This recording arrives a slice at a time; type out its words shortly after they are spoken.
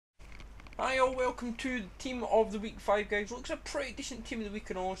Hi all, welcome to the Team of the Week 5 guys. Looks a pretty decent Team of the Week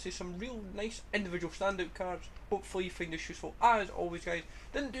and honestly some real nice individual standout cards. Hopefully you find this useful as always guys.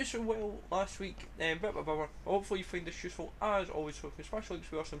 Didn't do so well last week, bit of a bummer. Hopefully you find this useful as always, so you can smash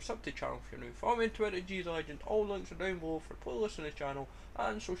links with us and sub to the channel if you're new. Follow me on Twitter at GZLegend, all links are down below for playlists on the channel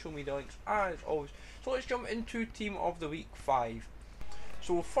and social media links as always. So let's jump into Team of the Week 5.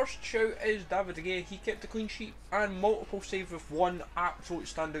 So first shout is David De Gea. He kept a clean sheet and multiple saves with one absolute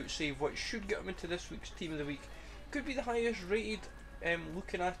standout save, which should get him into this week's Team of the Week. Could be the highest rated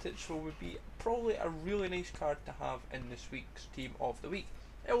looking at it, so would be probably a really nice card to have in this week's Team of the Week.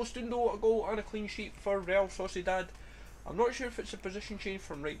 El Stundo, a goal and a clean sheet for Real Sociedad. I'm not sure if it's a position change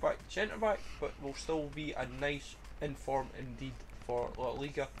from right back to centre back, but will still be a nice inform indeed for La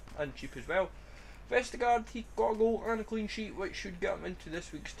Liga and cheap as well. Vestergaard, he got a goal and a clean sheet, which should get him into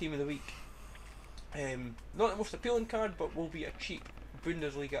this week's Team of the Week. Not the most appealing card, but will be a cheap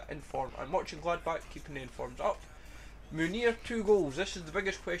Bundesliga inform. And watching Gladbach keeping the informs up. Munir, 2 goals. This is the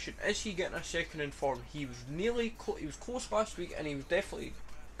biggest question. Is he getting a second inform? He was he was close last week, and he was definitely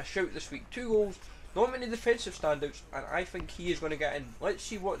a shout this week. 2 goals, not many defensive standouts, and I think he is going to get in. Let's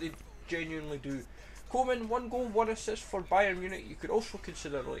see what they genuinely do. Koeman, 1 goal, 1 assist for Bayern Munich. You could also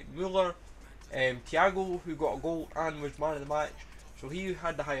consider like Müller. Thiago, who got a goal and was man of the match, so he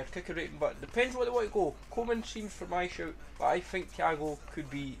had the higher kicker rating, but it depends where they want to go. Koeman seems for my shout, but I think Thiago could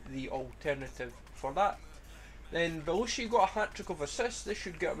be the alternative for that. Then Belushi got a hat-trick of assists. This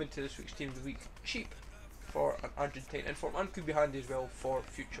should get him into this week's Team of the Week cheap for an Argentine inform, and could be handy as well for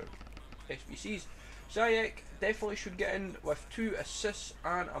future SBCs. Ziyech definitely should get in with 2 assists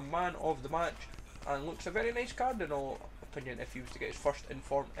and a man of the match, and looks a very nice card in all opinion if he was to get his first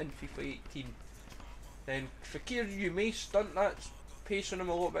inform in FIFA 18. Then Fekir, you may stunt that pace on him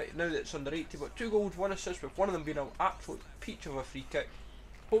a little bit now that it's under 80, but 2 goals, 1 assist, with one of them being an absolute peach of a free kick.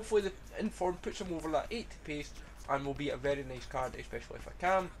 Hopefully the inform puts him over that 80 pace and will be a very nice card, especially if I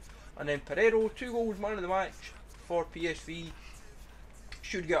can. And then Pereiro, 2 goals, man of the match for PSV,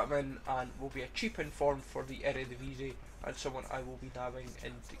 should get him in and will be a cheap inform for the Eredivisie and someone I will be nabbing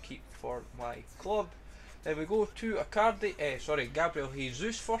in to keep for my club. Then we go to Gabriel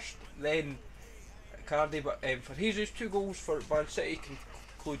Jesus first, then Icardi, but for Jesus, 2 goals for Man City, can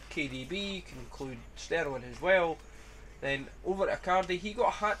include KDB, can include Sterling as well. Then over to Icardi, he got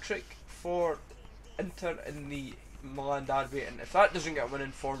a hat-trick for Inter in the Milan derby, and if that doesn't get him an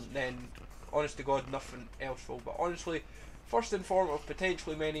inform, then honest to God nothing else will. But honestly, first inform of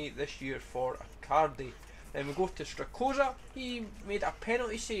potentially many this year for Icardi. Then we go to Strakosza. He made a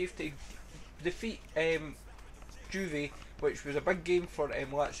penalty save to defeat Juve, which was a big game for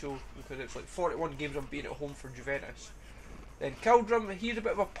Lazio because it's like 41 games unbeaten at home for Juventus. Then Kaldrum, he's a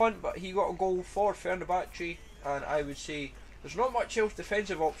bit of a punt, but he got a goal for Fenerbahce, and I would say there's not much else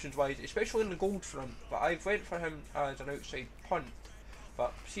defensive options wise, especially in the gold front, but I've went for him as an outside punt,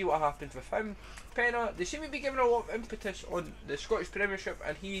 but see what happens with him. Pena, they seem to be giving a lot of impetus on the Scottish Premiership,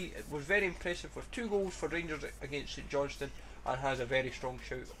 and he was very impressive with 2 goals for Rangers against St Johnstone and has a very strong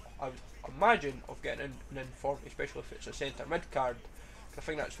shout, I would imagine, of getting an inform, especially if it's a centre mid card. I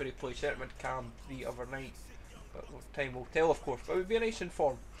think that's where he played centre mid cam the other night, but time will tell of course, but it would be a nice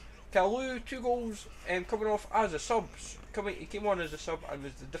inform. Kalu, 2 goals, coming off as a sub. He came on as a sub and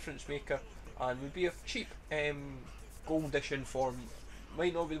was the difference maker, and would be a cheap goldish inform.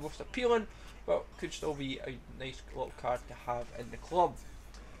 Might not be the most appealing, but could still be a nice little card to have in the club.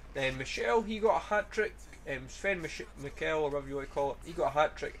 Then Michel, he got a hat-trick. Sven Mikel, or whatever you want to call it, he got a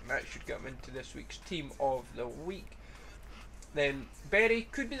hat-trick, and that should get him into this week's Team of the Week. Then Berry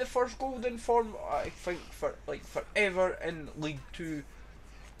could be the first gold inform, I think, for like forever in League 2.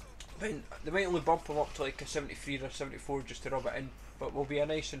 Then they might only bump him up to like a 73 or 74 just to rub it in, but will be a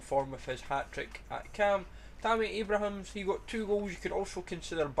nice inform with his hat-trick at cam. Tammy Abrahams, he got 2 goals. You could also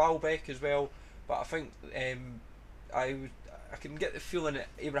consider Baalbek as well, but I think I can get the feeling that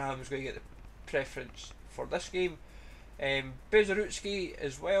Abraham is going to get the preference for this game. Bezarutsky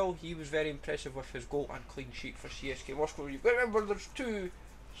as well, he was very impressive with his goal and clean sheet for CSK Moscow. You've got to remember there's 2,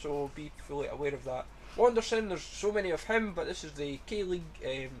 so be fully aware of that. Wanderson, there's so many of him, but this is the K-League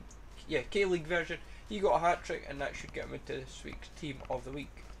K-League version. He got a hat-trick, and that should get him into this week's Team of the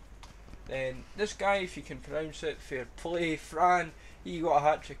Week. Then this guy, if you can pronounce it, fair play, Fran, he got a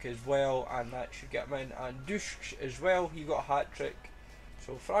hat-trick as well, and that should get him in. And Dusch as well, he got a hat-trick.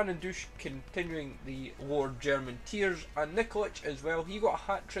 So Fran and Dusch continuing the lower German tiers. And Nikolic as well, he got a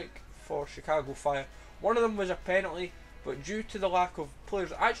hat-trick for Chicago Fire. One of them was a penalty, but due to the lack of players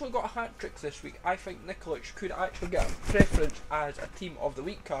that actually got a hat-trick this week, I think Nikolic could actually get a preference as a Team of the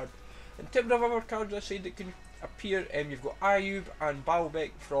Week card. In terms of other cards I said that can appear. You've got Ayub and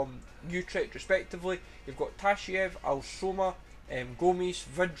Balbec from Utrecht respectively. You've got Tashiev, Al Soma, Gomes,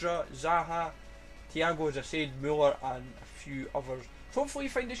 Vidra, Zaha, Thiago, as I said, Muller, and a few others. So hopefully you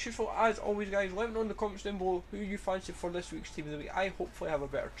find this useful. As always, guys, let me know in the comments down below who you fancy for this week's team of the week. I hopefully have a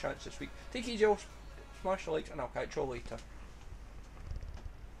better chance this week. Take it easy, smash the likes, and I'll catch you all later.